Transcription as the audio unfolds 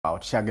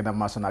Tukyagenda mu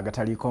maaso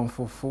n'agataliiko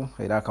nfufu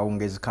era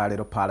akawungeezi ka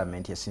leero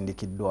Paalamenti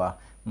yasindikiddwa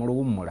mu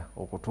luwummula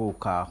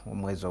okutuuka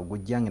omwezi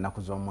ogujja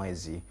ng'ennaku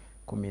z'omwezi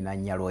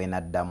 14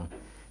 lw'enaddamu.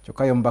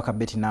 Kyokka y'omubaka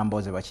Betty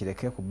Nambooze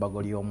bakireke ku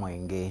bbago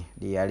ly'omwenge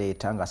lye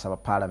yaleeta ng'asaba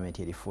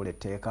Paalamenti erifuula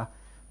etteeka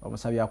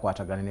omusabye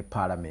akwatagane ne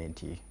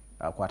Paalamenti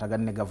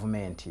akwatagane ne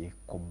gavumenti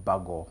ku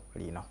bbago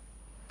lino.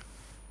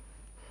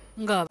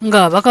 Nga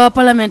ababaka ba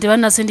Paalamenti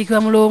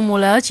bannasindikibwa mu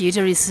luwummula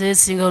kiyite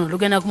recess nga ono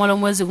lugenda kumala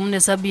omwezi gumu ne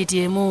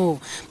ssabbiiti emu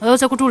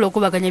basoose kutuula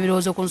okubaganya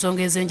ebirowoozo ku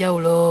nsonga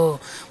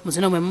ez'enjawulo. Mu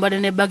zino mwe mubadde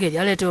n'ebbago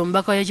eryaleetebwa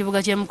omubaka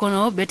w'ekibuga ky'e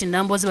Mukono Betty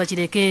Nambooze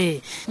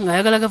bakireke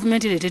ng'ayagala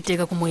gavumenti ereete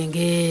etteeka ku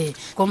mwenge.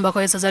 Ko omubaka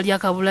w'essaza lya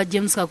Kabula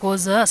James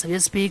Kakooza asabye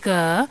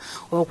sipiika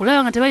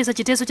okulaba nga tebayisa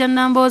kiteeso kya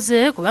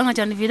Nambooze kubanga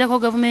kyandiviirako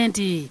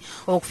gavumenti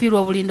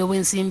okufiirwa obulindo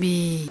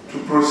bw'ensimbi.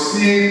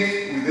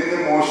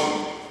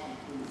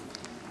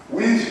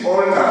 Which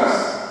alters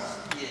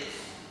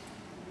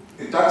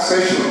a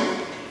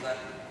taxation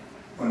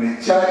on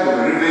a charge of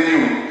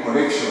revenue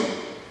collection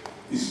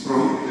is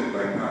prohibited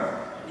by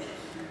Parliament.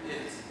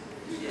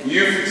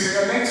 If it's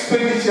an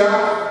expenditure,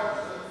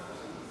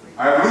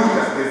 I've looked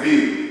at the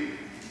bill.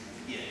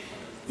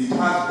 It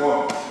has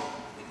bond.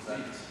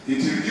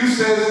 It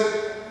reduces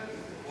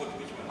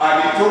and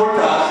it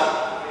alters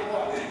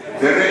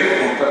the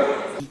rate of tax.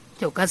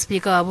 Kyokka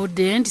sipiika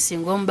wabudde nti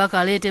singa omubaka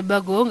aleeta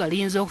ebbago nga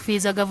liyinza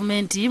okufiiza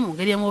gavumenti mu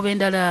ngeri emu oba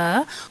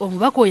endala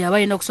omubaka oyo aba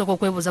alina okusooka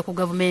okwebuuza ku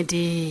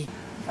gavumenti.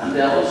 And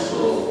there are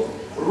also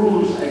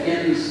rules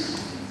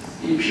against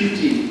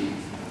imputing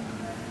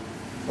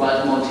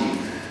bad motive.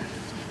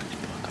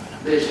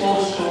 There's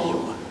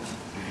also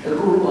a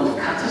rule on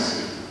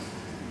courtesy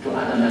to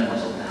other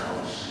members of the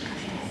House.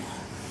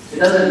 It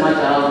doesn't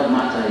matter how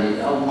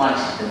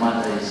much the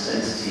matter is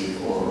sensitive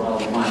or how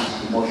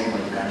much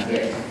emotional it can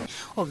get.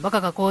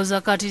 Omubaka Kakooza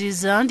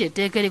akkatiriza nti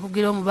etteeka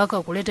erikugira omubaka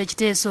okuleeta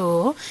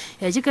ekiteeso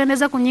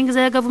ekikendeeza ku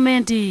nnyingiza ya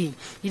gavumenti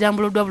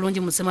lirambuliddwa bulungi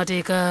mu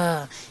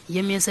ssemateeka.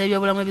 Ye minisita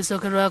y'ebyobulamu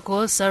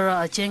ebisookerwako Sarah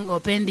Acheng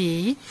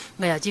Opendi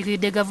nga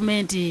yakiikiridde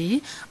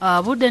gavumenti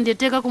abudde nti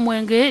etteeka ku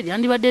mwenge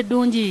lyandibadde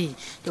ddungi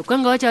kyokka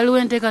nga wakyaliwo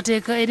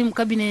enteekateeka eri mu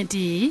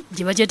kabineeti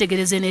gye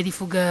bakyetegereze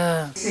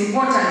n'erifuga. It's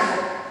important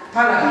for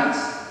Parliament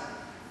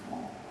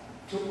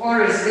to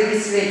always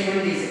legislate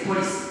when there is a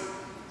policy,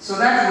 so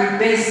that we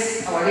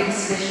base our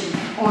legislation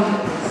on the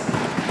policy.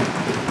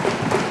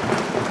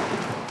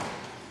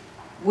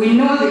 We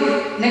know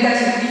the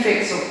negative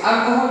effects of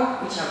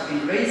alcohol which have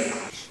been raised.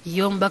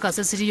 Ye omubaka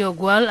Cecilia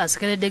Ogwal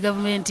asikeredde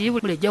gavumenti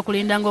bulijjo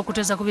kulindanga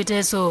okuteesa ku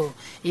biteeso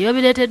ebiba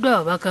bireeteddwa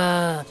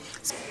ababaka.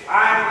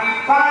 And we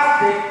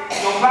passed the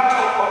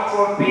tobacco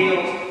control bill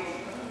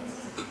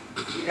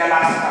in the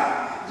last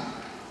Parliament.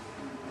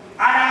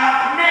 And I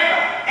have never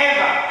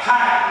ever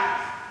heard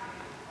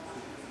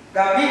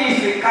the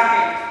ministry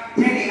coming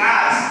telling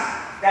us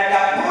that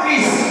the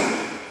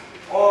policy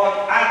on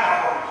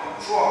alcohol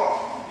control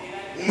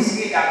is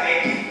in the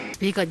making.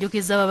 Sipiika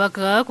ajjukizza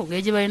ababaka ku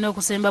ngeri gye balina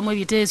okusembamu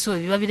ebiteeso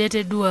ebiba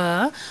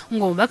bireeteddwa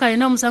ng'omubaka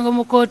alina omusango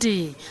mu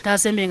kkooti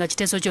taasembenga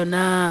kiteeso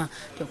kyonna.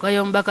 Kyokka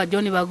y'omubaka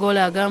John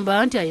Bagola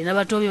agamba nti alina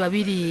batoobi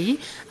babiri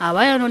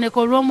abaayonooneka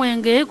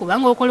olw'omwenge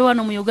kubanga okole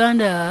wano mu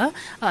Uganda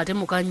ate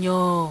muka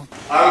nnyo.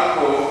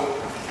 Alcohol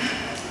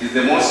is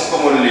the most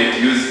commonly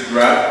used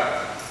drug.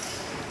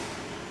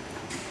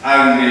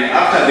 And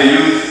after the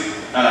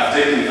youth are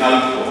taking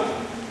alcohol,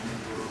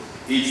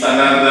 it's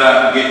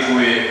another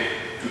gateway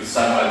to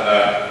some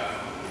other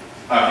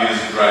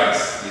abused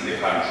drugs in the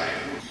country.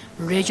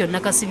 Rachel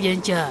Nakasibye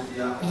nkya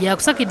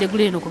yakusakidde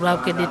guleno ku lwa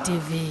Bukedde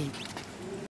TV.